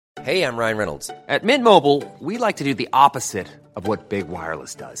Hey, I'm Ryan Reynolds. At Mint Mobile, we like to do the opposite of what Big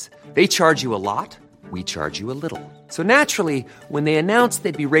Wireless does. They charge you a lot, we charge you a little. So naturally, when they announced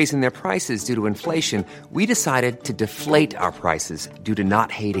they'd be raising their prices due to inflation, we decided to deflate our prices due to not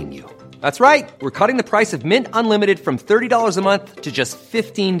hating you. That's right. We're cutting the price of Mint Unlimited from $30 a month to just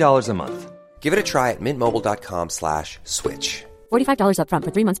 $15 a month. Give it a try at mintmobile.com/switch. $45 up front for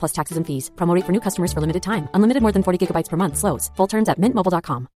 3 months plus taxes and fees. Promo rate for new customers for limited time. Unlimited more than 40 gigabytes per month. Slows full terms at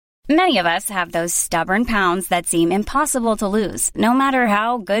mintmobile.com. Many of us have those stubborn pounds that seem impossible to lose, no matter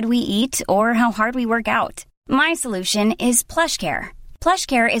how good we eat or how hard we work out. My solution is PlushCare.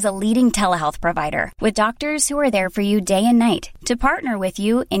 PlushCare is a leading telehealth provider with doctors who are there for you day and night to partner with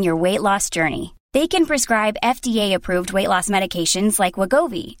you in your weight loss journey. They can prescribe FDA-approved weight loss medications like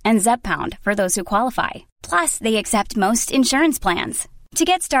Wegovy and Zepbound for those who qualify. Plus, they accept most insurance plans. To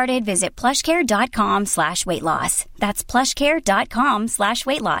get started, visit plushcare.com/weightloss. That's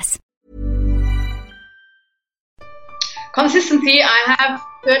plushcare.com/weightloss. Consistency, I have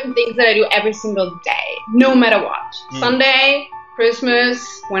certain things that I do every single day, no matter what. Sunday, Christmas,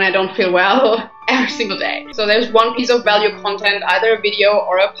 when I don't feel well, every single day. So there's one piece of value content, either a video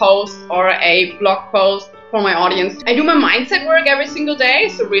or a post or a blog post for my audience. I do my mindset work every single day,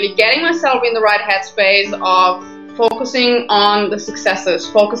 so really getting myself in the right headspace of focusing on the successes,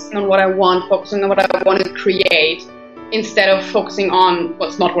 focusing on what I want, focusing on what I want to create, instead of focusing on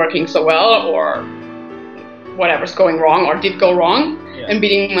what's not working so well or whatever's going wrong or did go wrong, and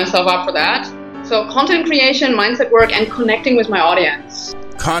beating myself up for that. So content creation, mindset work, and connecting with my audience.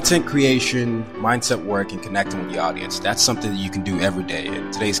 Content creation, mindset work, and connecting with the audience. That's something that you can do every day.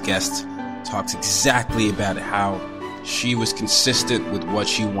 And today's guest talks exactly about how she was consistent with what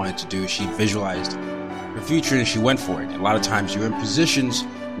she wanted to do. She visualized her future and she went for it. And a lot of times you're in positions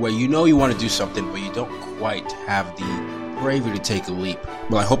where you know you want to do something, but you don't quite have the bravery to take a leap.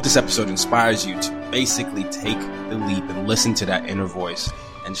 Well, I hope this episode inspires you to basically take the leap and listen to that inner voice.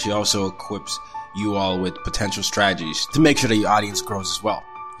 And she also equips you all with potential strategies to make sure that your audience grows as well.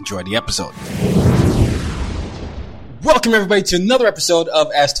 Enjoy the episode. Welcome everybody to another episode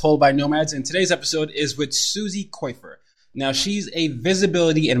of As Told by Nomads. And today's episode is with Susie Koifer. Now, she's a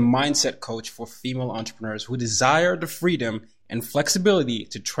visibility and mindset coach for female entrepreneurs who desire the freedom and flexibility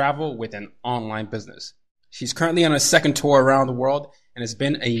to travel with an online business. She's currently on a second tour around the world and has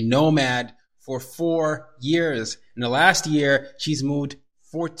been a nomad for 4 years. In the last year, she's moved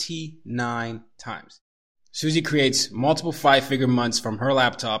 49 times. Susie creates multiple 5-figure months from her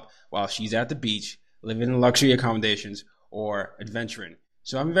laptop while she's at the beach, living in luxury accommodations, or adventuring.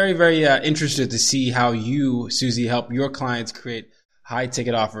 So I'm very, very interested to see how you, Susie, help your clients create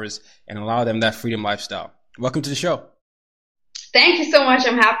high-ticket offers and allow them that freedom lifestyle. Welcome to the show. Thank you so much.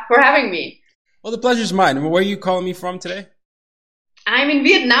 I'm happy for having me. Well, the pleasure's mine. Where are you calling me from today? I'm in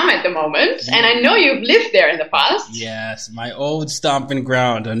Vietnam at the moment, and I know you've lived there in the past. Yes, my old stomping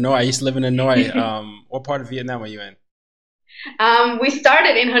ground. Hanoi. I used to live in Hanoi. What part of Vietnam are you in? We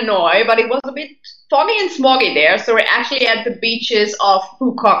started in Hanoi, but it was a bit foggy and smoggy there, so we're actually at the beaches of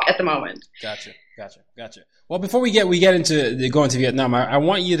Phu Quoc at the moment. Gotcha. Well, before we get into going to Vietnam, I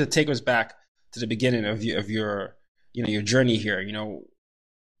want you to take us back to the beginning of your your journey here.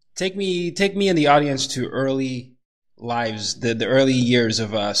 Take me and the audience to early lives, the early years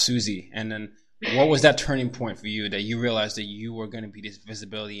of Susie, and then what was that turning point for you that you realized that you were going to be this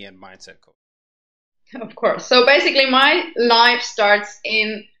visibility and mindset coach? Of course. So basically my life starts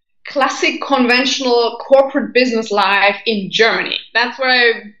in classic conventional corporate business life in Germany. That's where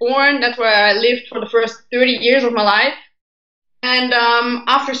I was born. That's where I lived for the first 30 years of my life. And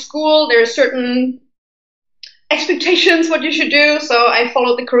after school, there are certain expectations what you should do. So I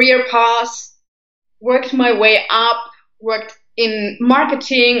followed the career path, worked my way up, worked in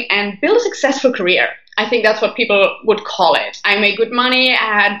marketing, and built a successful career. I think that's what people would call it. I made good money.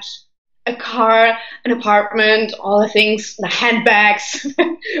 I had a car, an apartment, all the things, the handbags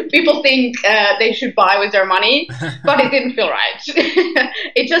people think they should buy with their money, but it didn't feel right.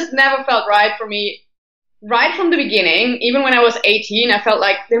 It just never felt right for me. Right from the beginning, even when I was 18, I felt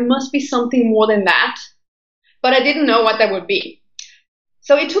like there must be something more than that, but I didn't know what that would be.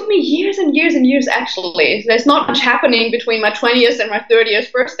 So it took me years and years and years, actually. There's not much happening between my 20th and my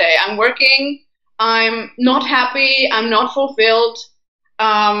 30th birthday. I'm working, I'm not happy, I'm not fulfilled.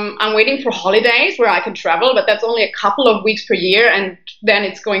 I'm waiting for holidays where I can travel, but that's only a couple of weeks per year, and then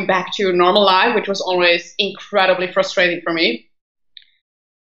it's going back to normal life, which was always incredibly frustrating for me.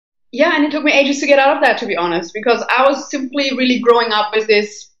 Yeah, and it took me ages to get out of that, to be honest, because I was simply really growing up with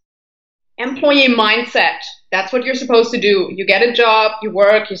this employee mindset. That's what you're supposed to do. You get a job, you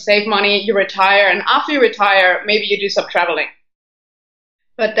work, you save money, you retire, and after you retire, maybe you do some traveling.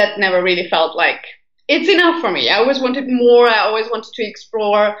 but that never really felt like it's enough for me. I always wanted more. I always wanted to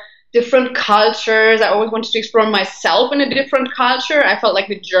explore different cultures. I always wanted to explore myself in a different culture. I felt like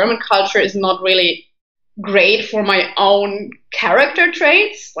the German culture is not really great for my own character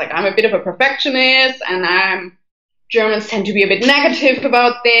traits. Like, I'm a bit of a perfectionist, and Germans tend to be a bit negative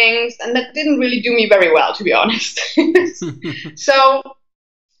about things, and that didn't really do me very well, to be honest. So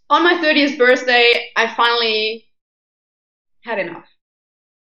on my 30th birthday, I finally had enough.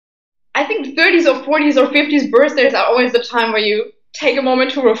 I think 30s or 40s or 50s birthdays are always the time where you take a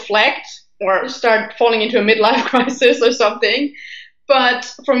moment to reflect or start falling into a midlife crisis or something.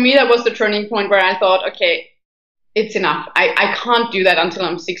 But for me, that was the turning point where I thought, okay, it's enough. I can't do that until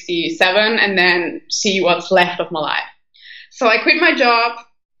I'm 67 and then see what's left of my life. So I quit my job,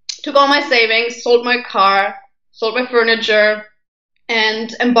 took all my savings, sold my car, sold my furniture,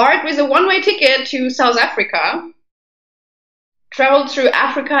 and embarked with a one-way ticket to South Africa. Traveled through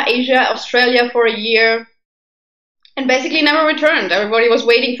Africa, Asia, Australia for a year, and basically never returned. Everybody was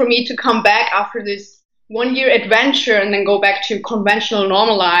waiting for me to come back after this 1-year adventure and then go back to conventional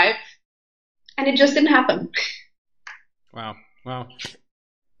normal life. And it just didn't happen. Wow.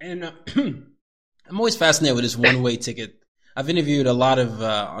 And I'm always fascinated with this one-way ticket. I've interviewed a lot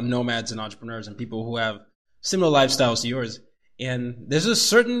of nomads and entrepreneurs and people who have similar lifestyles to yours. And there's a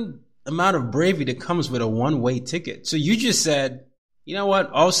certain amount of bravery that comes with a one-way ticket. So you just said, you know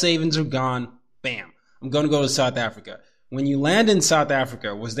what? All savings are gone. Bam. I'm going to go to South Africa. When you land in South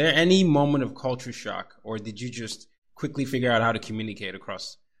Africa, was there any moment of culture shock, or did you just quickly figure out how to communicate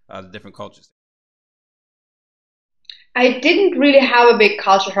across the different cultures? I didn't really have a big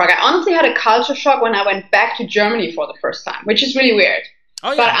culture shock. I honestly had a culture shock when I went back to Germany for the first time, which is really weird.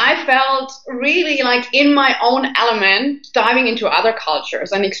 Oh, yeah. But I felt really like in my own element, diving into other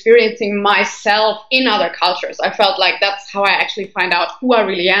cultures and experiencing myself in other cultures. I felt like that's how I actually find out who I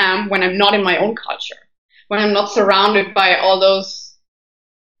really am when I'm not in my own culture, when I'm not surrounded by all those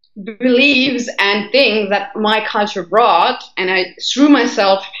beliefs and things that my culture brought, and I threw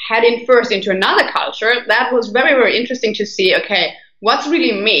myself head in first into another culture. That was very, very interesting to see, okay, what's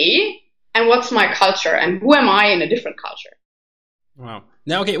really me and what's my culture and who am I in a different culture? Wow.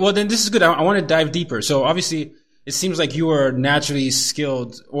 Now, okay, well, then this is good. I want to dive deeper. So obviously, it seems like you are naturally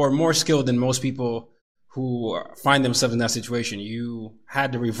skilled or more skilled than most people who find themselves in that situation. You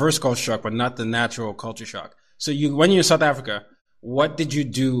had the reverse culture shock, but not the natural culture shock. So when you're in South Africa, what did you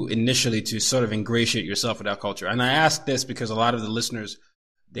do initially to sort of ingratiate yourself with that culture? And I ask this because a lot of the listeners,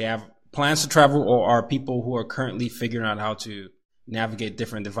 they have plans to travel or are people who are currently figuring out how to navigate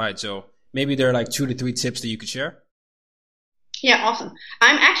different divides. So maybe there are like 2 to 3 tips that you could share. Yeah, awesome.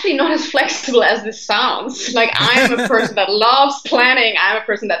 I'm actually not as flexible as this sounds. Like, I'm a person that loves planning. I'm a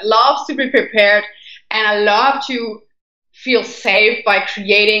person that loves to be prepared. And I love to feel safe by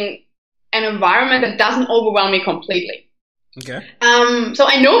creating an environment that doesn't overwhelm me completely. Okay. So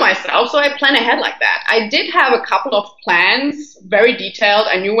I know myself, so I plan ahead like that. I did have a couple of plans, very detailed.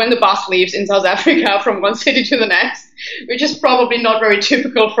 I knew when the bus leaves in South Africa from one city to the next, which is probably not very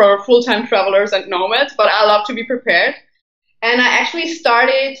typical for full-time travelers and nomads, but I love to be prepared. And I actually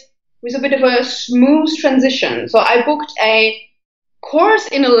started with a bit of a smooth transition. So I booked a course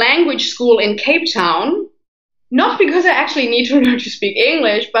in a language school in Cape Town, not because I actually need to learn to speak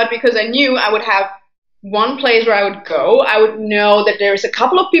English, but because I knew I would have one place where I would go. I would know that there's a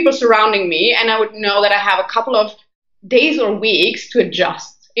couple of people surrounding me, and I would know that I have a couple of days or weeks to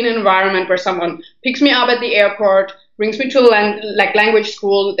adjust in an environment where someone picks me up at the airport, brings me to a language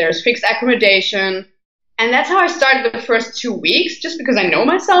school, there's fixed accommodation. And that's how I started the first 2 weeks, just because I know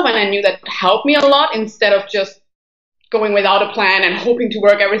myself and I knew that helped me a lot instead of just going without a plan and hoping to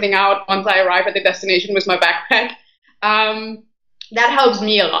work everything out once I arrive at the destination with my backpack. That helps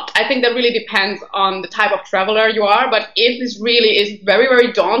me a lot. I think that really depends on the type of traveler you are. But if this really is very,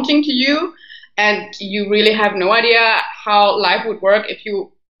 very daunting to you and you really have no idea how life would work if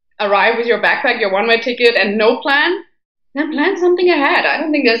you arrive with your backpack, your one-way ticket, and no plan, then plan something ahead. I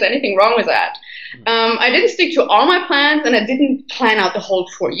don't think there's anything wrong with that. I didn't stick to all my plans, and I didn't plan out the whole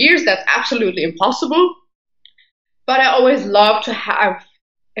 4 years. That's absolutely impossible. But I always love to have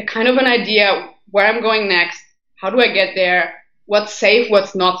a kind of an idea where I'm going next. How do I get there? What's safe?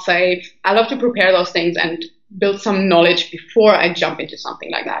 What's not safe? I love to prepare those things and build some knowledge before I jump into something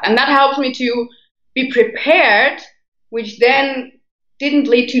like that. And that helps me to be prepared, which then didn't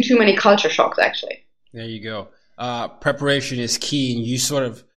lead to too many culture shocks, actually. There you go. Preparation is key, and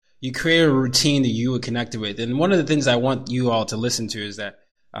you create a routine that you are connected with. And one of the things I want you all to listen to is that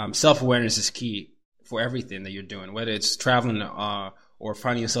self-awareness is key for everything that you're doing, whether it's traveling or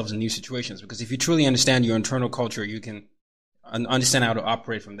finding yourselves in new situations. Because if you truly understand your internal culture, you can understand how to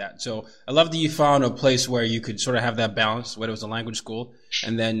operate from that. So I love that you found a place where you could sort of have that balance, whether it was a language school,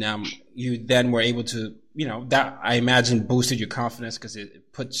 and then you then were able to, that I imagine boosted your confidence because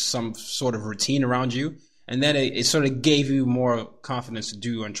it put some sort of routine around you, and then it sort of gave you more confidence to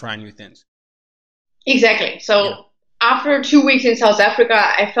do and try new things. Exactly. So after 2 weeks in South Africa,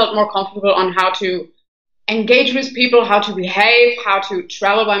 I felt more comfortable on how to engage with people, how to behave, how to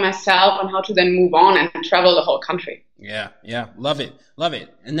travel by myself, and how to then move on and travel the whole country. Yeah. Love it.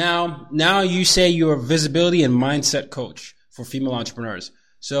 And now you say you're a visibility and mindset coach for female entrepreneurs.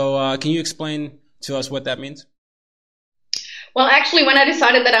 So can you explain to us what that means? Well, actually, when I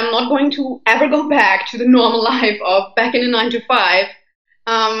decided that I'm not going to ever go back to the normal life of back in the 9 to 5,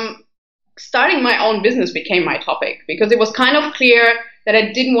 starting my own business became my topic, because it was kind of clear that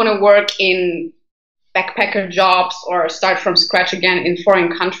I didn't want to work in backpacker jobs or start from scratch again in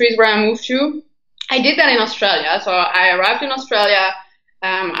foreign countries where I moved to. I did that in Australia. So I arrived in Australia.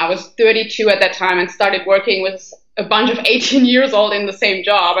 I was 32 at that time and started working with a bunch of 18 years old in the same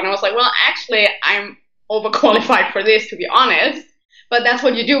job. And I was like, well, actually, I'm overqualified for this, to be honest. But that's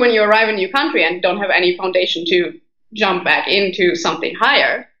what you do when you arrive in a new country and don't have any foundation to jump back into something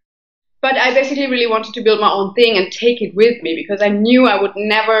higher. But I basically really wanted to build my own thing and take it with me, because I knew I would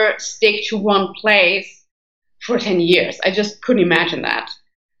never stick to one place for 10 years. I just couldn't imagine that.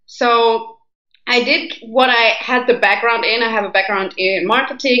 So I did what I had the background in. I have a background in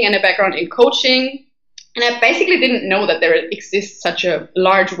marketing and a background in coaching. And I basically didn't know that there exists such a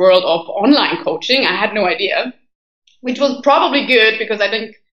large world of online coaching. I had no idea, which was probably good, because I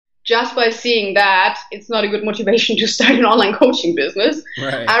think just by seeing that, it's not a good motivation to start an online coaching business.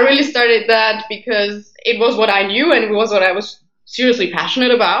 Right. I really started that because it was what I knew and it was what I was seriously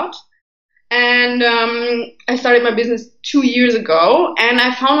passionate about. And I started my business 2 years ago, and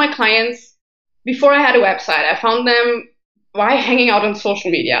I found my clients before I had a website. I found them by hanging out on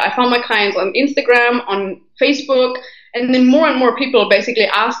social media. I found my clients on Instagram, on Facebook, and then more and more people basically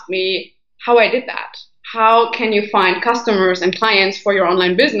asked me how I did that. How can you find customers and clients for your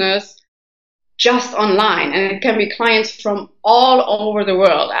online business just online? And it can be clients from all over the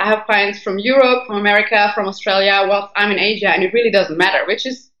world. I have clients from Europe, from America, from Australia. Well, I'm in Asia, and it really doesn't matter, which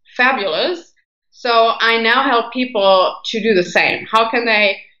is fabulous. So I now help people to do the same. How can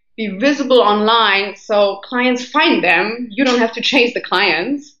they be visible online so clients find them? You don't have to chase the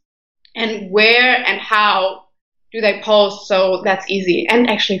clients. And where and how do they post so that's easy and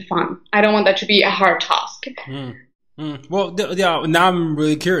actually fun? I don't want that to be a hard task. Well, now I'm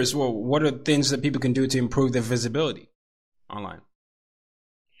really curious. Well, what are things that people can do to improve their visibility online?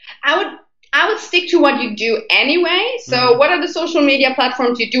 I would stick to what you do anyway. So what are the social media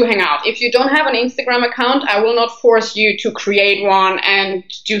platforms you do hang out? If you don't have an Instagram account, I will not force you to create one and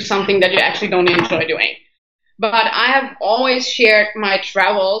do something that you actually don't enjoy doing. But I have always shared my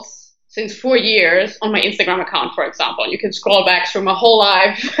travels since 4 years on my Instagram account, for example. You can scroll back through my whole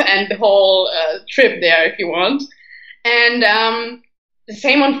life and the whole trip there if you want. And the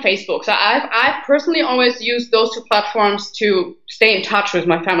same on Facebook. So I've personally always used those two platforms to stay in touch with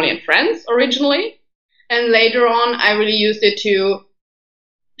my family and friends originally. And later on, I really used it to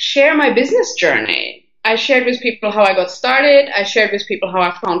share my business journey. I shared with people how I got started. I shared with people how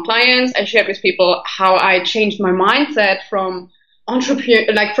I found clients. I shared with people how I changed my mindset from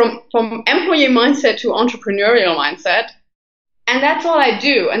from employee mindset to entrepreneurial mindset. And that's all I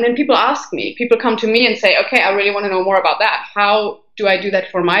do. And then people ask me, people come to me and say, okay, I really want to know more about that. How do I do that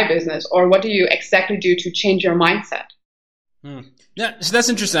for my business? Or what do you exactly do to change your mindset? Yeah, so that's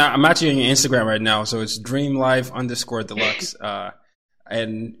interesting. I'm actually on your Instagram right now. So it's dreamlife_deluxe.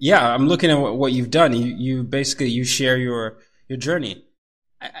 And yeah, I'm looking at what you've done. You basically, you share your journey.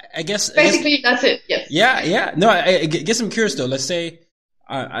 I guess basically that's it. Yes. Yeah. No, I guess I'm curious though. Let's say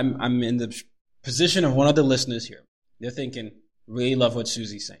I'm in the position of one of the listeners here. They're thinking, really love what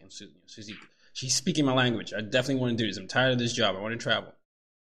Susie's saying. Susie, she's speaking my language. I definitely want to do this. I'm tired of this job. I want to travel.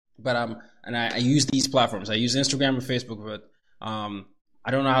 But I use these platforms. I use Instagram and Facebook, but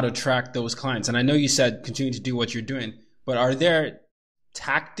I don't know how to attract those clients. And I know you said continue to do what you're doing, but are there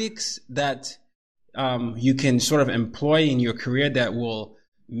tactics that you can sort of employ in your career that will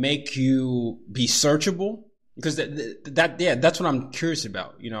make you be searchable? Because that's what I'm curious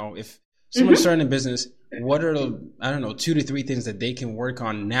about. You know, if someone's starting a business, what are I don't know 2 to 3 things that they can work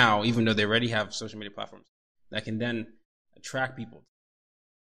on now, even though they already have social media platforms that can then attract people?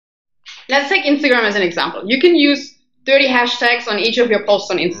 Let's take Instagram as an example. You can use 30 hashtags on each of your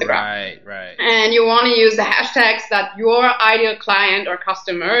posts on Instagram. Right. And you want to use the hashtags that your ideal client or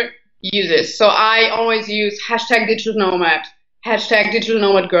customer uses. So I always use hashtag digital nomad, hashtag digital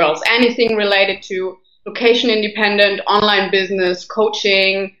nomad girls, anything related to location independent, online business,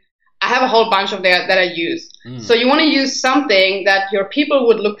 coaching. I have a whole bunch of that I use. So you want to use something that your people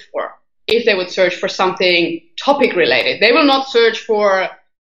would look for if they would search for something topic related. They will not search for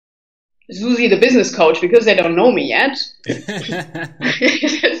Susie the business coach because they don't know me yet.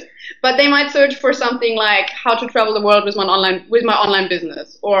 But they might search for something like how to travel the world with my online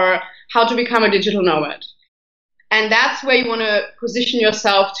business, or how to become a digital nomad. And that's where you want to position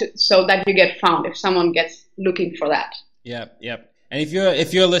yourself so that you get found if someone gets looking for that. Yep. And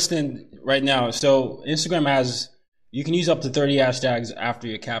if you're listening right now, so Instagram you can use up to 30 hashtags after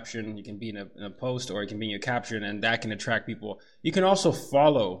your caption. You can be in a post, or it can be in your caption, and that can attract people. You can also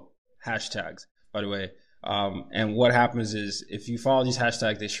follow hashtags, by the way. And what happens is, if you follow these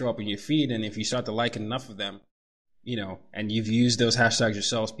hashtags, they show up in your feed, and if you start to like enough of them, and you've used those hashtags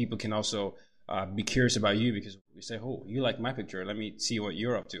yourselves, people can also be curious about you, because you say, "Oh, you like my picture? Let me see what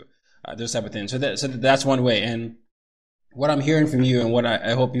you're up to." Those type of things. So that's one way. And what I'm hearing from you, and what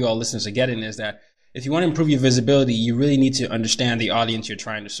I hope you all listeners are getting, is that if you want to improve your visibility, you really need to understand the audience you're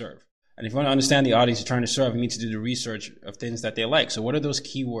trying to serve. And if you want to understand the audience you're trying to serve, you need to do the research of things that they like. So what are those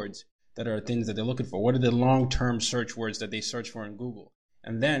keywords that are things that they're looking for? What are the long-term search words that they search for in Google?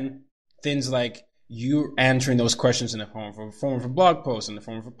 And then things like you answering those questions in the form of a blog post, in the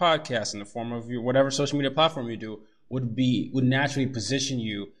form of a podcast, in the form of your whatever social media platform you do, would naturally position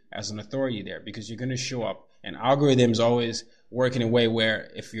you as an authority there, because you're going to show up. And algorithms always work in a way where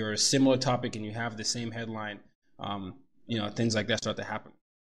if you're a similar topic and you have the same headline, things like that start to happen.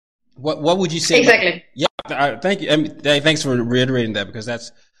 What would you say? Exactly. Thank you. Thanks for reiterating that, because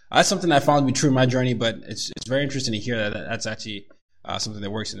that's something I found to be true in my journey. But it's very interesting to hear that that's actually something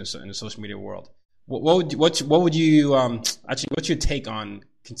that works in the social media world. What's your take on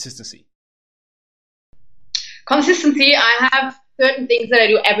consistency? Consistency. I have certain things that I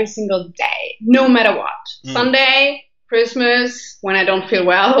do every single day, no matter what. Sunday, Christmas, when I don't feel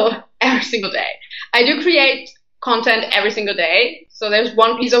well, every single day. I do create content every single day. So there's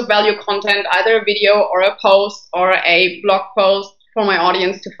one piece of value content, either a video or a post or a blog post for my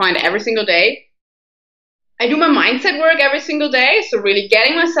audience to find every single day. I do my mindset work every single day. So really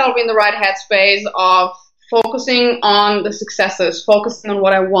getting myself in the right headspace of focusing on the successes, focusing on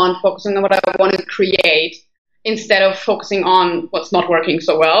what I want, focusing on what I want to create, instead of focusing on what's not working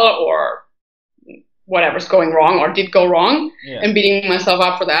so well or whatever's going wrong or did go wrong, and beating myself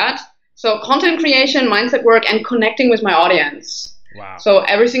up for that. So content creation, mindset work, and connecting with my audience. Wow. So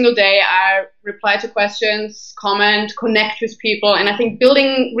every single day I reply to questions, comment, connect with people. And I think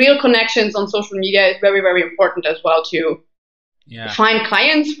building real connections on social media is very, very important as well to find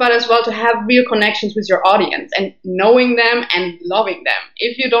clients, but as well to have real connections with your audience and knowing them and loving them.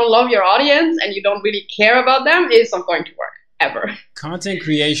 If you don't love your audience and you don't really care about them, it's not going to work ever. Content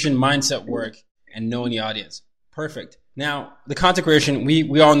creation, mindset work, and knowing the audience. Perfect. Now, the content creation,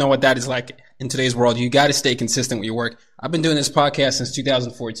 we all know what that is like in today's world. You got to stay consistent with your work. I've been doing this podcast since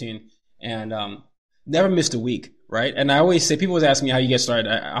 2014 and never missed a week, right? And I always say, people always ask me how you get started,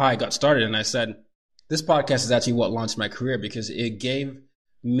 how I got started. And I said, this podcast is actually what launched my career, because it gave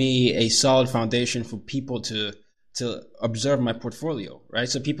me a solid foundation for people to observe my portfolio, right?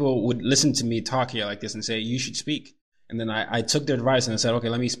 So people would listen to me talk here like this and say, you should speak. And then I took their advice and I said, okay,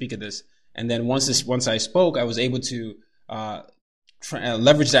 let me speak at this. And then once I spoke, I was able to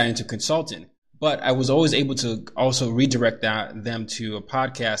leverage that into consulting. But I was always able to also redirect them to a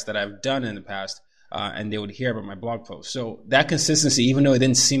podcast that I've done in the past, and they would hear about my blog post. So that consistency, even though it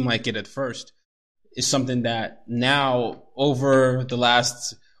didn't seem like it at first, is something that now over the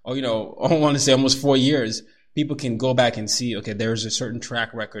last, I want to say almost 4 years, people can go back and see, okay, there's a certain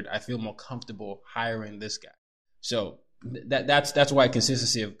track record. I feel more comfortable hiring this guy. So that's why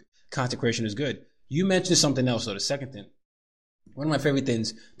consistency of content creation is good. You mentioned something else, though, the second thing. One of my favorite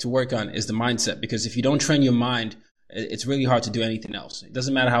things to work on is the mindset, because if you don't train your mind, it's really hard to do anything else. It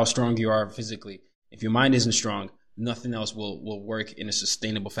doesn't matter how strong you are physically. If your mind isn't strong, nothing else will work in a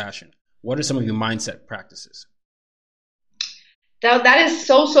sustainable fashion. What are some of your mindset practices? That is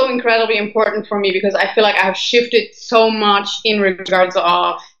so incredibly important for me, because I feel like I have shifted so much in regards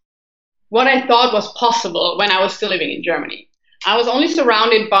of what I thought was possible when I was still living in Germany. I was only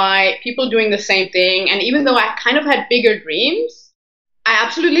surrounded by people doing the same thing. And even though I kind of had bigger dreams, I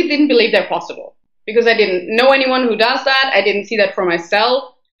absolutely didn't believe they're possible, because I didn't know anyone who does that. I didn't see that for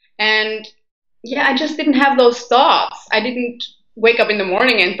myself. And I just didn't have those thoughts. I didn't wake up in the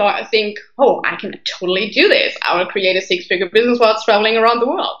morning and think, oh, I can totally do this. I will create a 6-figure business while traveling around the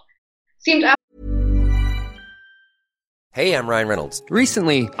world. Hey, I'm Ryan Reynolds.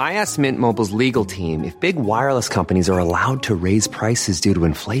 Recently, I asked Mint Mobile's legal team if big wireless companies are allowed to raise prices due to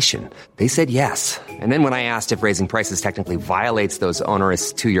inflation. They said yes. And then when I asked if raising prices technically violates those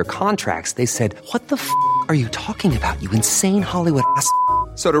onerous two-year contracts, they said, "What the f*** are you talking about, you insane Hollywood ass?"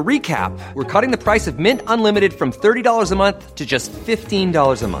 So to recap, we're cutting the price of Mint Unlimited from $30 a month to just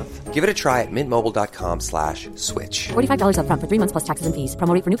 $15 a month. Give it a try at mintmobile.com/switch. $45 up front for 3 months plus taxes and fees.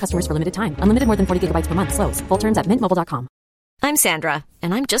 Promo rate for new customers for limited time. Unlimited more than 40 gigabytes per month slows. Full terms at mintmobile.com. I'm Sandra,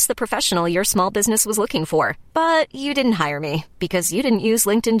 and I'm just the professional your small business was looking for. But you didn't hire me because you didn't use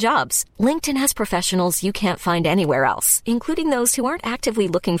LinkedIn Jobs. LinkedIn has professionals you can't find anywhere else, including those who aren't actively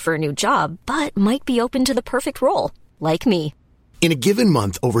looking for a new job, but might be open to the perfect role, like me. In a given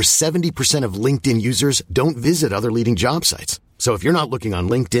month, over 70% of LinkedIn users don't visit other leading job sites. So if you're not looking on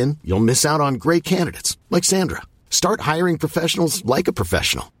LinkedIn, you'll miss out on great candidates like Sandra. Start hiring professionals like a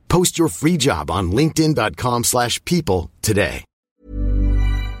professional. Post your free job on linkedin.com/people today.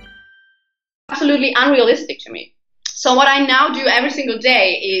 Absolutely unrealistic to me. So what I now do every single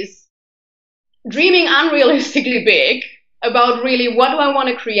day is dreaming unrealistically big about really what do I want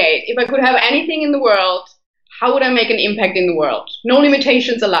to create. If I could have anything in the world, how would I make an impact in the world? No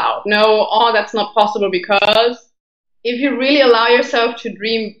limitations allowed. No, that's not possible because if you really allow yourself to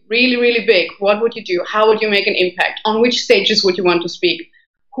dream really, really big, what would you do? How would you make an impact? On which stages would you want to speak?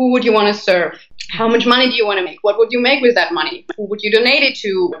 Who would you want to serve? How much money do you want to make? What would you make with that money? Who would you donate it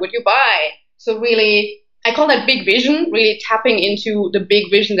to? What would you buy? So really, I call that big vision, really tapping into the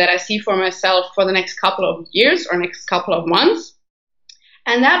big vision that I see for myself for the next couple of years or next couple of months.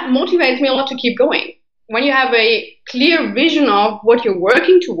 And that motivates me a lot to keep going. When you have a clear vision of what you're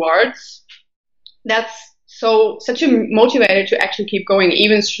working towards, that's such a motivator to actually keep going,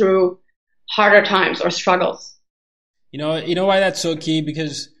 even through harder times or struggles. You know why that's so key?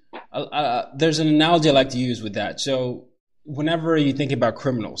 Because there's an analogy I like to use with that. So whenever you think about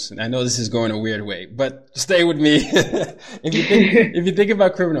criminals, and I know this is going a weird way, but stay with me. if you think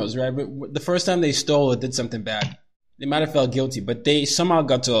about criminals, right? But the first time they stole or did something bad, they might have felt guilty, but they somehow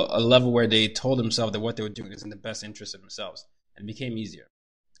got to a level where they told themselves that what they were doing is in the best interest of themselves, and it became easier.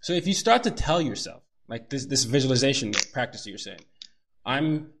 So if you start to tell yourself, like this visualization practice that you're saying,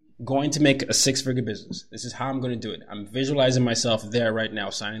 I'm going to make a 6-figure business. This is how I'm going to do it. I'm visualizing myself there right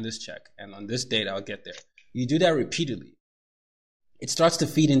now, signing this check, and on this date, I'll get there. You do that repeatedly. It starts to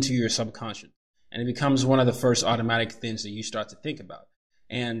feed into your subconscious, and it becomes one of the first automatic things that you start to think about.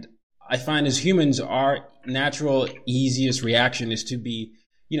 And I find as humans, our natural, easiest reaction is to be,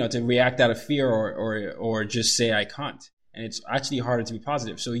 to react out of fear or just say, I can't. And it's actually harder to be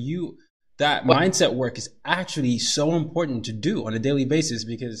positive. So that mindset work is actually so important to do on a daily basis,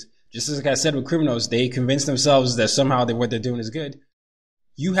 because just as I said with criminals, they convince themselves that somehow what they're doing is good.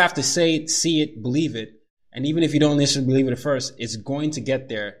 You have to say it, see it, believe it. And even if you don't initially believe it at first, it's going to get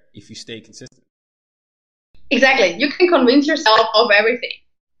there if you stay consistent. Exactly. You can convince yourself of everything.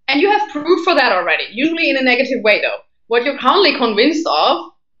 And you have proof for that already, usually in a negative way though. What you're currently convinced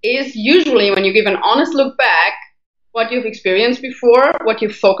of is usually when you give an honest look back, what you've experienced before, what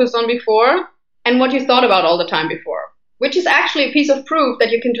you've focused on before, and what you thought about all the time before, which is actually a piece of proof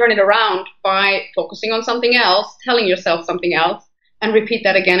that you can turn it around by focusing on something else, telling yourself something else, and repeat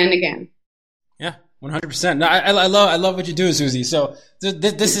that again and again. Yeah, 100%. No, I love what you do, Susie. So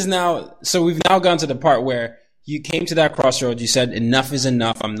this is now, so we've now gone to the part where you came to that crossroads. You said, enough is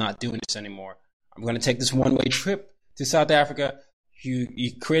enough. I'm not doing this anymore. I'm going to take this one-way trip to South Africa.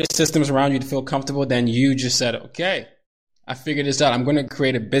 You created systems around you to feel comfortable. Then you just said, okay, I figured this out. I'm going to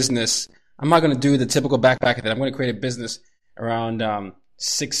create a business. I'm not going to do the typical backpacker thing. I'm going to create a business around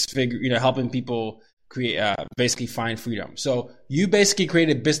 6-figure, helping people create, basically find freedom. So you basically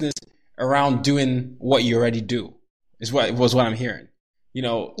created a business around doing what you already do was what I'm hearing.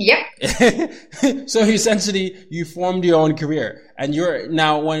 Yeah. So essentially you formed your own career, and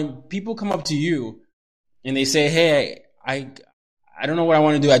now when people come up to you and they say, hey, I don't know what I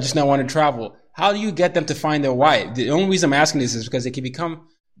want to do. I just now want to travel. How do you get them to find their why? The only reason I'm asking this is because it can become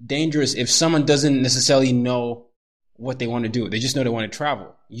dangerous if someone doesn't necessarily know what they want to do. They just know they want to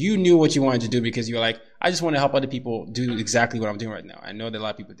travel. You knew what you wanted to do because you were like, I just want to help other people do exactly what I'm doing right now. I know there are a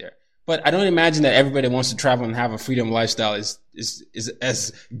lot of people there. But I don't imagine that everybody that wants to travel and have a freedom lifestyle is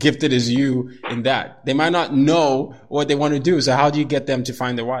as gifted as you in that. They might not know what they want to do. So how do you get them to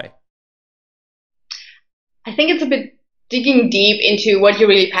find their why? I think it's a bit digging deep into what you're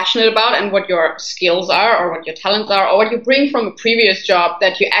really passionate about and what your skills are or what your talents are or what you bring from a previous job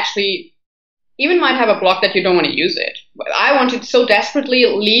that you actually even might have a block that you don't want to use it. But I wanted to so desperately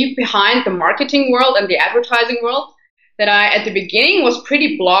leave behind the marketing world and the advertising world that I, at the beginning, was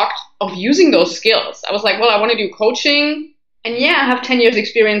pretty blocked of using those skills. I was like, well, I want to do coaching. And yeah, I have 10 years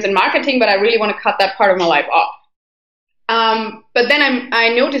experience in marketing, but I really want to cut that part of my life off. But then I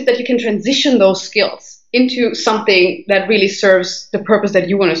noticed that you can transition those skills into something that really serves the purpose that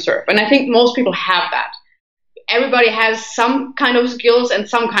you want to serve. And I think most people have that. Everybody has some kind of skills and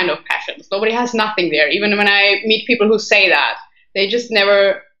some kind of passions. Nobody has nothing there. Even when I meet people who say that, they just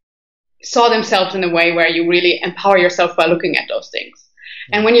never saw themselves in a way where you really empower yourself by looking at those things.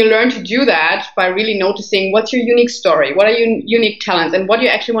 And when you learn to do that by really noticing what's your unique story, what are your unique talents, and what do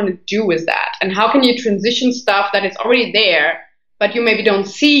you actually want to do with that, and how can you transition stuff that is already there, but you maybe don't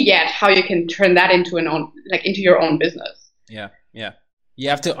see yet how you can turn that into into your own business. Yeah. You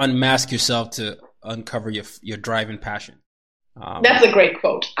have to unmask yourself to uncover your drive and passion. That's a great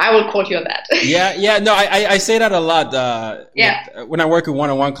quote. I will quote you on that. No, I say that a lot. When I work with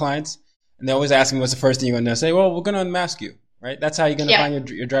one-on-one clients, and they always ask me what's the first thing you're going to say. Well, we're going to unmask you, right? That's how you're going to find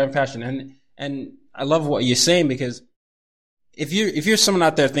your drive and passion. And I love what you're saying, because if you're someone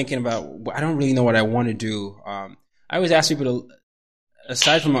out there thinking about, I don't really know what I want to do, I always ask people to,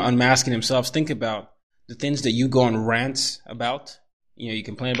 aside from unmasking themselves, think about the things that you go on rants about, you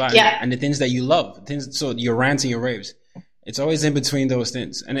complain about, and the things that you love. So your rants and your raves. It's always in between those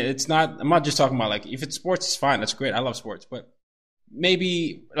things. And I'm not just talking about, like, if it's sports, it's fine. That's great. I love sports. But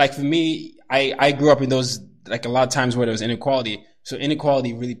maybe, like, for me, I grew up in those, like, a lot of times where there was inequality. So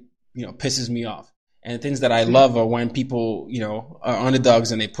inequality really, pisses me off. And the things that I love are when people, are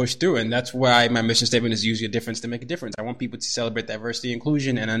underdogs and they push through. And that's why my mission statement is use your difference to make a difference. I want people to celebrate diversity and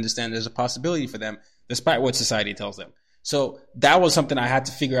inclusion and understand there's a possibility for them despite what society tells them. So that was something I had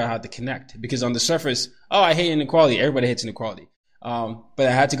to figure out how to connect, because on the surface, I hate inequality. Everybody hates inequality. But I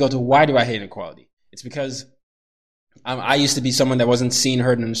had to go to, why do I hate inequality? It's because I used to be someone that wasn't seen,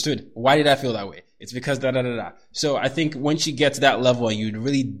 heard, and understood. Why did I feel that way? It's because da-da-da-da. So I think once you get to that level and you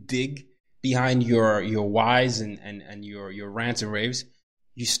really dig behind your whys and your rants and raves,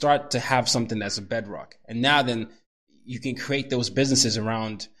 you start to have something that's a bedrock. And now then you can create those businesses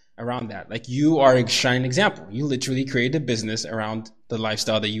around that. Like, you are a shining example. You literally created a business around the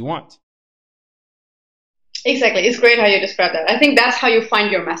lifestyle that you want. Exactly. It's great how you describe that. I think that's how you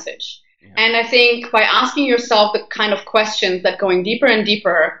find your message. Yeah. And I think by asking yourself the kind of questions that going deeper and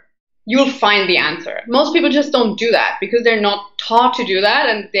deeper, you'll find the answer. Most people just don't do that because they're not taught to do that,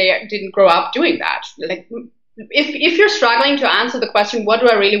 and they didn't grow up doing that. Like, if you're struggling to answer the question, what do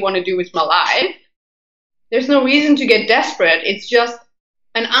I really want to do with my life? There's no reason to get desperate. It's just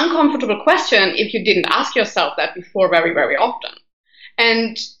an uncomfortable question if you didn't ask yourself that before very, very often.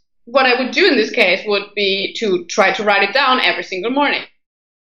 And what I would do in this case would be to try to write it down every single morning.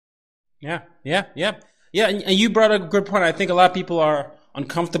 Yeah. And you brought up a good point. I think a lot of people are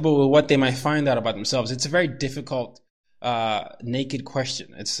uncomfortable with what they might find out about themselves. It's a very difficult, naked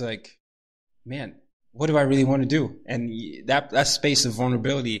question. It's like, man, what do I really want to do? And that space of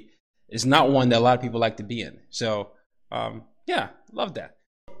vulnerability is not one that a lot of people like to be in. So, love that.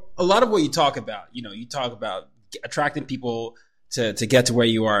 A lot of what you talk about, you talk about attracting people to get to where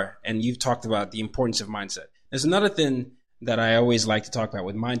you are, and you've talked about the importance of mindset. There's another thing that I always like to talk about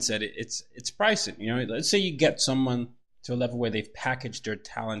with mindset. It's pricing. Let's say you get someone to a level where they've packaged their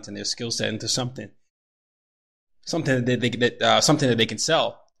talent and their skill set into something that they can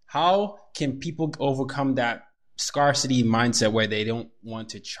sell. How can people overcome that scarcity mindset where they don't want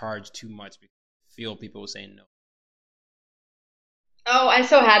to charge too much because they feel people will say no? Oh, I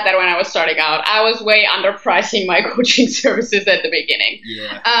so had that when I was starting out. I was way underpricing my coaching services at the beginning.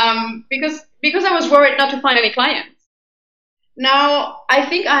 Yeah. Because I was worried not to find any clients. Now, I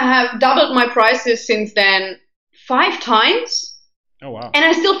think I have doubled my prices since then 5 times. Oh, wow. And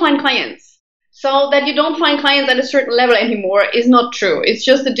I still find clients. So that you don't find clients at a certain level anymore is not true. It's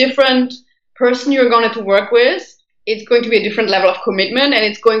just a different person you're going to work with. It's going to be a different level of commitment, and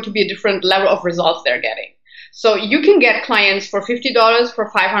it's going to be a different level of results they're getting. So you can get clients for $50,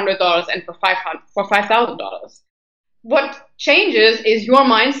 for $500, and for $5,000. What changes is your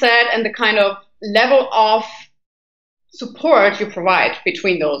mindset and the kind of level of support you provide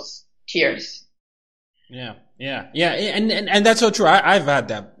between those tiers. Yeah. And that's so true. I've had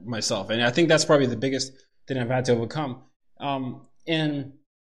that myself, and I think that's probably the biggest thing I've had to overcome. And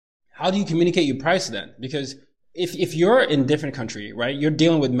how do you communicate your price then? Because if you're in a different country, right, you're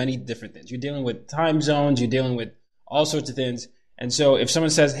dealing with many different things. You're dealing with time zones. You're dealing with all sorts of things. And so if someone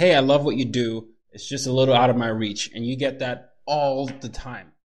says, hey, I love what you do, it's just a little out of my reach, and you get that all the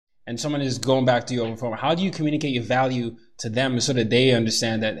time, and someone is going back to you over the phone, how do you communicate your value to them so that they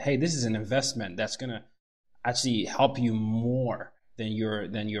understand that, hey, this is an investment that's going to actually help you more than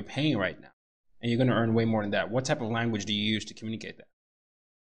you're paying right now? and you're going to earn way more than that. What type of language do you use to communicate that?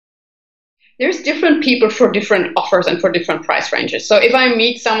 There's different people for different offers and for different price ranges. So if I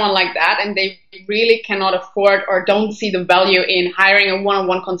meet someone like that and they really cannot afford or don't see the value in hiring a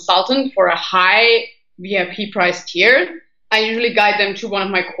one-on-one consultant for a high VIP price tier, I usually guide them to one of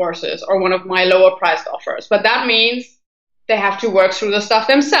my courses or one of my lower priced offers. But that means they have to work through the stuff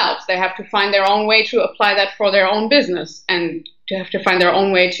themselves. They have to find their own way to apply that for their own business and to have to find their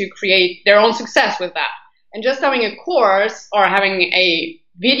own way to create their own success with that. And just having a course or having a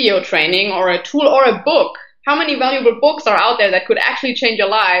video training or a tool or a book, how many valuable books are out there that could actually change your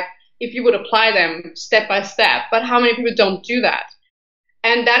life if you would apply them step by step? But how many people don't do that?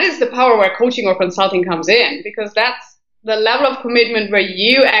 And that is the power where coaching or consulting comes in, because that's the level of commitment where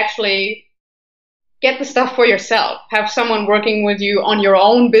you actually get the stuff for yourself, have someone working with you on your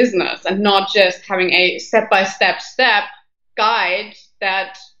own business and not just having a step-by-step guide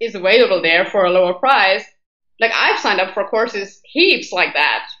that is available there for a lower price. Like, I've signed up for courses heaps like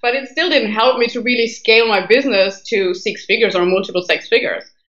that, but it still didn't help me to really scale my business to 6 figures or multiple 6 figures.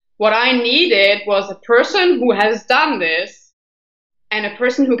 What I needed was a person who has done this and a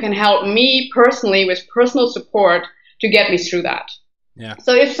person who can help me personally with personal support to get me through that. Yeah.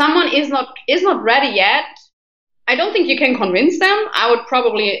 So if someone is not ready yet, I don't think you can convince them. I would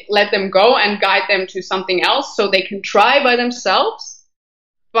probably let them go and guide them to something else so they can try by themselves.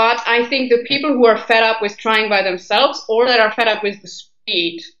 But I think the people who are fed up with trying by themselves or that are fed up with the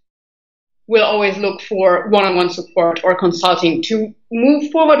speed will always look for one-on-one support or consulting to move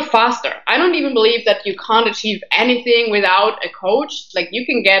forward faster. I don't even believe that you can't achieve anything without a coach. Like, you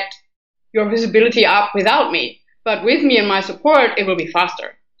can get your visibility up without me, but with me and my support, it will be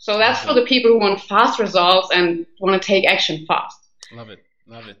faster. So that's for the people who want fast results and want to take action fast. Love it.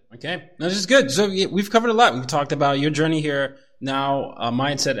 Okay. No, this is good. So we've covered a lot. We've talked about your journey here now,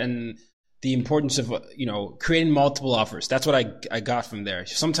 mindset, and the importance of, creating multiple offers. That's what I got from there.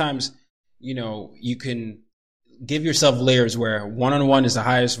 Sometimes, you can give yourself layers where one-on-one is the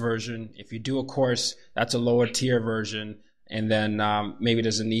highest version. If you do a course, that's a lower tier version. And then maybe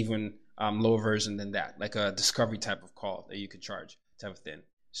there's an even lower version than that, like a discovery type of call that you could charge type of thing.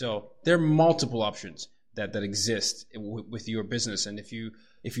 So there are multiple options that exist with your business. And if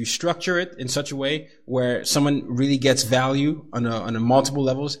you structure it in such a way where someone really gets value on a multiple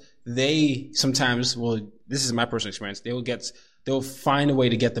levels, they sometimes will, this is my personal experience, they'll find a way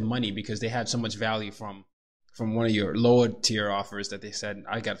to get the money because they had so much value from one of your lower tier offers that they said,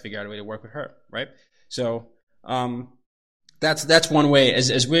 I got to figure out a way to work with her. Right. So, that's one way.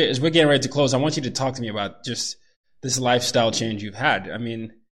 As we're getting ready to close, I want you to talk to me about just this lifestyle change you've had. I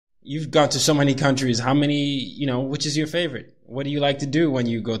mean, you've gone to so many countries. How many, which is your favorite? What do you like to do when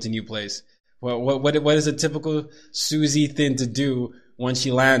you go to a new place? What is a typical Susie thing to do once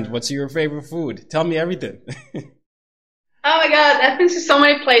you land? What's your favorite food? Tell me everything. Oh my God, I've been to so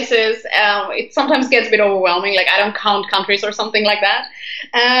many places. It sometimes gets a bit overwhelming. Like, I don't count countries or something like that.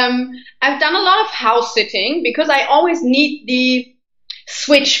 I've done a lot of house sitting because I always need the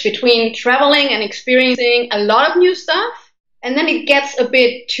switch between traveling and experiencing a lot of new stuff. And then it gets a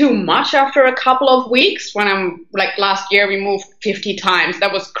bit too much after a couple of weeks. When I'm like, last year we moved 50 times.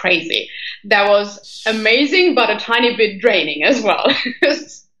 That was crazy. That was amazing, but a tiny bit draining as well.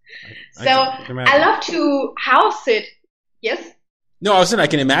 So I love to house sit. Yes? No, I was saying I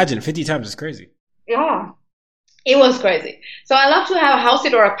can imagine 50 times is crazy. Yeah, it was crazy. So I love to have a house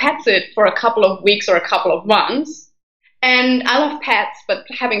sit or a pet sit for a couple of weeks or a couple of months. And I love pets, but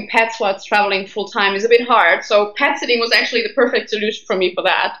having pets whilst traveling full time is a bit hard. So pet sitting was actually the perfect solution for me for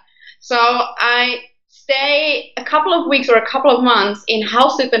that. So I stay a couple of weeks or a couple of months in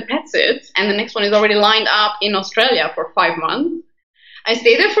house sits and pet sits. And the next one is already lined up in Australia for 5 months. I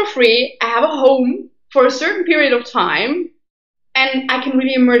stay there for free. I have a home for a certain period of time. And I can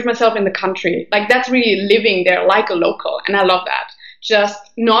really immerse myself in the country. Like, that's really living there like a local. And I love that. Just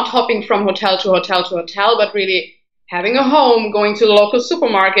not hopping from hotel to hotel to hotel, but really having a home, going to the local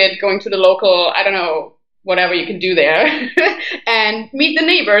supermarket, going to the local, I don't know, whatever you can do there, and meet the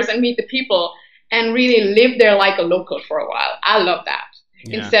neighbors and meet the people and really live there like a local for a while. I love that.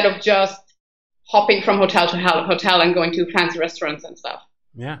 Yeah. Instead of just hopping from hotel to hotel and going to fancy restaurants and stuff.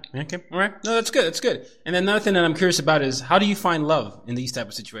 Yeah. Okay. All right. No, that's good. That's good. And then another thing that I'm curious about is, how do you find love in these type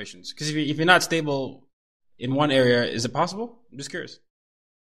of situations? Because if you're not stable in one area, is it possible? I'm just curious.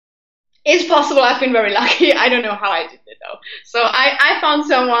 It's possible. I've been very lucky. I don't know how I did it though. So I found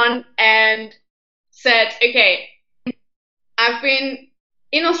someone and said, okay, I've been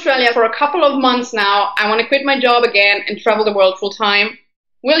in Australia for a couple of months now. I want to quit my job again and travel the world full time.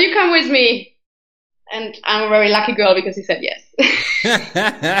 Will you come with me? And I'm a very lucky girl because he said yes.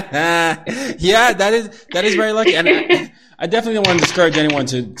 Yeah, that is very lucky. And I definitely don't want to discourage anyone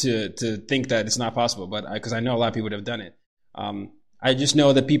to think that it's not possible, but because I know a lot of people have done it. I just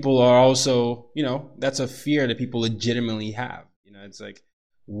know that people are also, that's a fear that people legitimately have. It's like,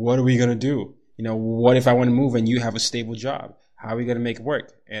 what are we going to do? What if I want to move and you have a stable job? How are we going to make it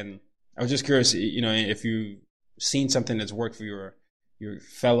work? And I was just curious, if you've seen something that's worked for your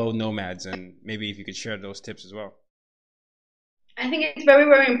fellow nomads, and maybe if you could share those tips as well. I think it's very,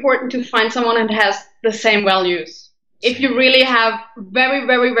 very important to find someone that has the same values. If you really have very,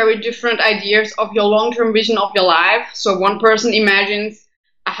 very, very different ideas of your long-term vision of your life, so one person imagines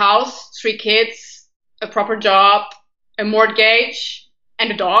a house, 3 kids, a proper job, a mortgage,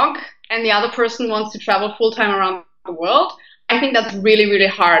 and a dog, and the other person wants to travel full-time around the world, I think that's really, really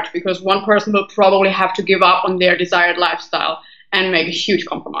hard, because one person will probably have to give up on their desired lifestyle and make a huge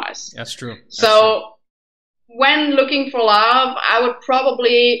compromise. That's true. When looking for love, I would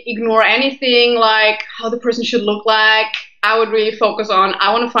probably ignore anything like how the person should look like. I would really focus on,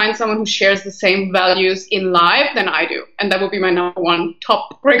 I want to find someone who shares the same values in life than I do. And that would be my number one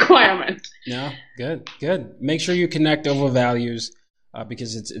top requirement. Yeah, good. Make sure you connect over values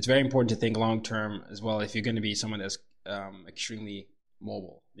because it's very important to think long term as well if you're going to be someone that's extremely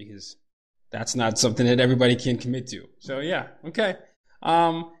mobile, because that's not something that everybody can commit to. So yeah, okay.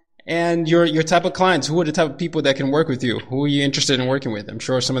 And your type of clients, who are the type of people that can work with you? Who are you interested in working with? I'm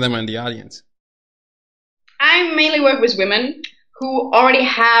sure some of them are in the audience. I mainly work with women who already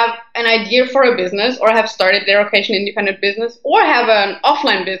have an idea for a business or have started their location independent business or have an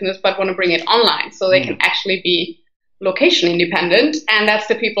offline business but want to bring it online so they can actually be location independent. And that's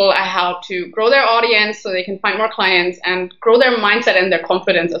the people I help to grow their audience so they can find more clients and grow their mindset and their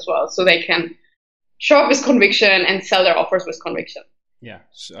confidence as well, so they can show up with conviction and sell their offers with conviction. Yeah,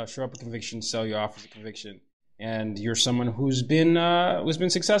 show up with conviction, sell your offers with conviction. And you're someone who's been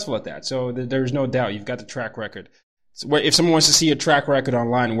successful at that. So there's no doubt you've got the track record. So if someone wants to see a track record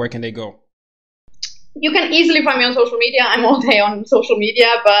online, where can they go? You can easily find me on social media. I'm all day on social media,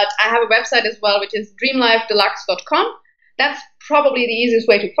 but I have a website as well, which is dreamlifedeluxe.com. That's probably the easiest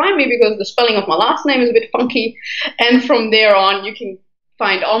way to find me because the spelling of my last name is a bit funky. And from there on, you can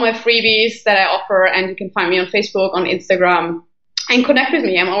find all my freebies that I offer, and you can find me on Facebook, on Instagram, and connect with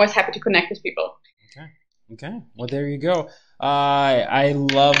me. I'm always happy to connect with people. Okay. Well, there you go. I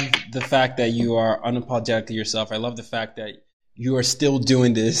love the fact that you are unapologetically yourself. I love the fact that you are still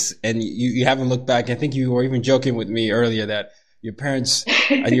doing this and you haven't looked back. I think you were even joking with me earlier that your parents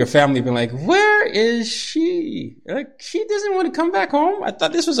and your family have been like, where is she? Like, she doesn't want to come back home. I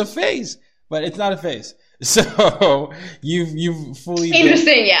thought this was a phase, but it's not a phase. So you've fully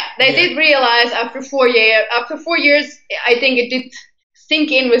interesting. Yeah, they did realize after 4 years, I think it did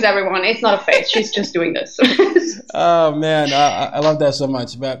sink in with everyone. It's not a phase. She's just doing this. Oh man, I love that so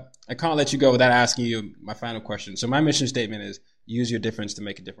much. But I can't let you go without asking you my final question. So my mission statement is use your difference to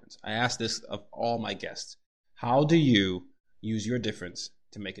make a difference. I ask this of all my guests. How do you use your difference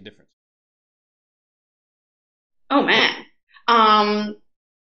to make a difference? Oh man.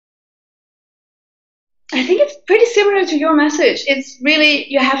 I think it's pretty similar to your message. It's really,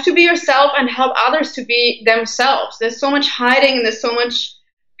 you have to be yourself and help others to be themselves. There's so much hiding and there's so much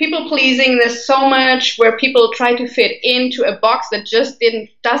people pleasing. There's so much where people try to fit into a box that just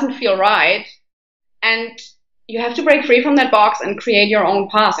doesn't feel right. And you have to break free from that box and create your own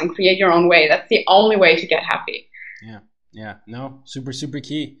path and create your own way. That's the only way to get happy. Yeah. No, super, super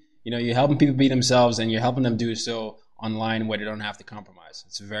key. You're helping people be themselves and you're helping them do so online where they don't have to compromise.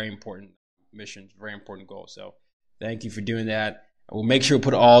 It's a very important mission, very important goal. So thank you for doing that. We'll make sure to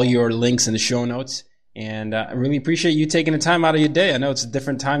put all your links in the show notes. And I really appreciate you taking the time out of your day. I know it's a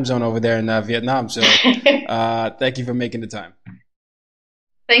different time zone over there in Vietnam. So thank you for making the time.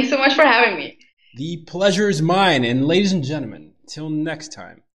 Thanks so much for having me. The pleasure is mine. And ladies and gentlemen, till next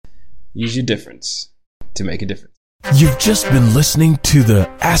time, use your difference to make a difference. You've just been listening to the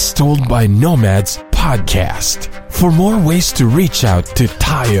As Told by Nomads podcast. For more ways to reach out to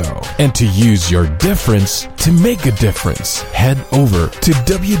Tayo and to use your difference to make a difference, head over to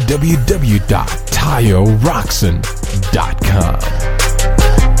www.tayoroxen.com.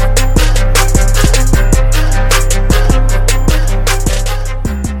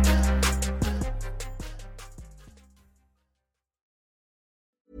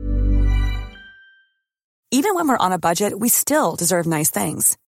 Even when we're on a budget, we still deserve nice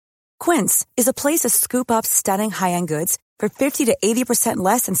things. Quince is a place to scoop up stunning high-end goods for 50 to 80%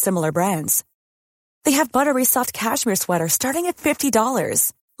 less than similar brands. They have buttery soft cashmere sweaters starting at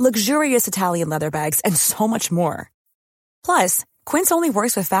 $50, luxurious Italian leather bags, and so much more. Plus, Quince only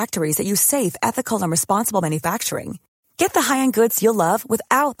works with factories that use safe, ethical, and responsible manufacturing. Get the high-end goods you'll love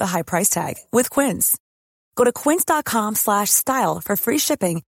without the high price tag with Quince. Go to quince.com/style for free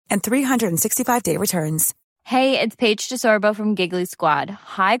shipping and 365-day returns. Hey, it's Paige DeSorbo from Giggly Squad.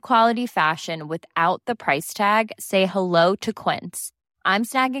 High quality fashion without the price tag. Say hello to Quince. I'm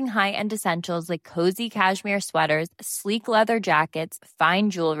snagging high-end essentials like cozy cashmere sweaters, sleek leather jackets, fine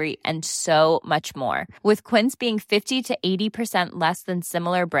jewelry, and so much more. With Quince being 50 to 80% less than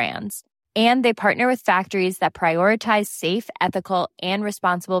similar brands. And they partner with factories that prioritize safe, ethical, and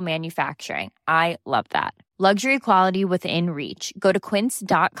responsible manufacturing. I love that. Luxury quality within reach. Go to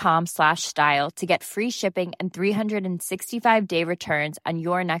quince.com/style to get free shipping and 365-day returns on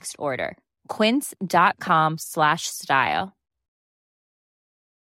your next order. Quince.com/style.